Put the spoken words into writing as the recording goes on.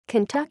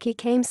Kentucky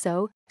came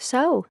so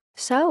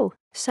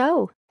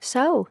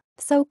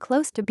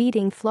close to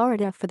beating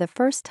Florida for the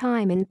first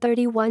time in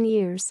 31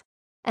 years.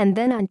 And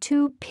then on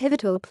two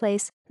pivotal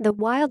plays, the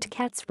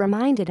Wildcats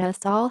reminded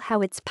us all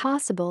how it's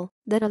possible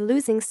that a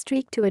losing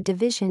streak to a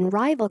division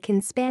rival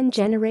can span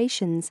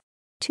generations.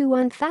 Two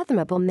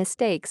unfathomable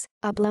mistakes,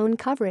 a blown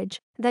coverage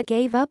that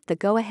gave up the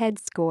go-ahead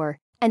score,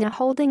 and a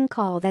holding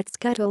call that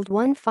scuttled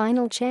one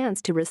final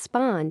chance to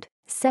respond,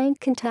 sank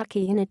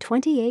Kentucky in a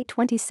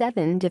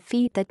 28-27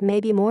 defeat that may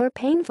be more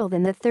painful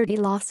than the 30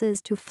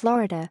 losses to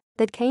Florida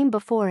that came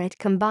before it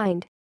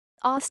combined.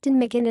 Austin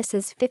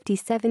McGinnis's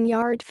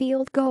 57-yard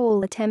field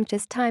goal attempt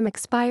as time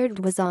expired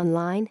was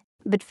online,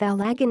 but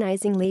fell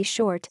agonizingly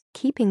short,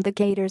 keeping the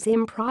Gators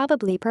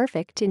improbably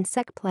perfect in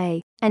sec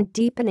play and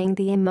deepening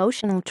the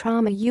emotional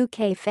trauma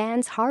UK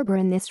fans harbor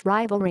in this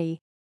rivalry.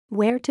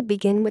 Where to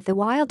begin with the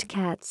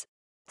Wildcats?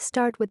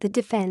 Start with the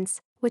defense,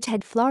 which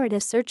had Florida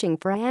searching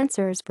for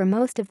answers for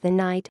most of the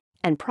night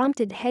and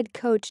prompted head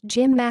coach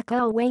Jim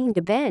McElwain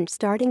to bench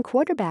starting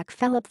quarterback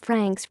Phillip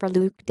Franks for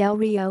Luke Del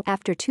Rio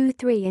after 2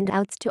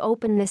 3-and-outs to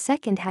open the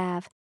second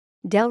half.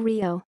 Del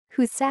Rio,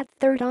 who sat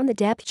third on the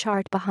depth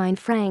chart behind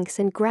Franks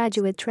and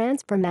graduate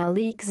transfer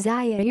Malik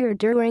Zaire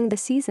during the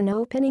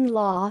season-opening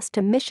loss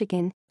to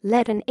Michigan,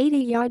 led an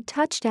 80-yard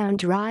touchdown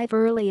drive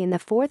early in the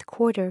fourth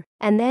quarter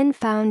and then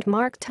found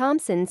Mark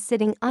Thompson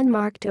sitting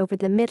unmarked over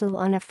the middle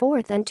on a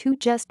 4th and 2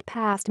 just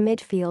past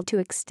midfield to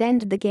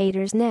extend the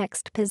Gators'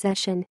 next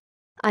possession.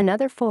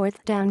 Another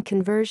fourth down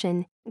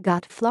conversion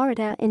got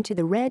Florida into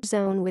the red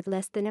zone with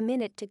less than a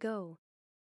minute to go.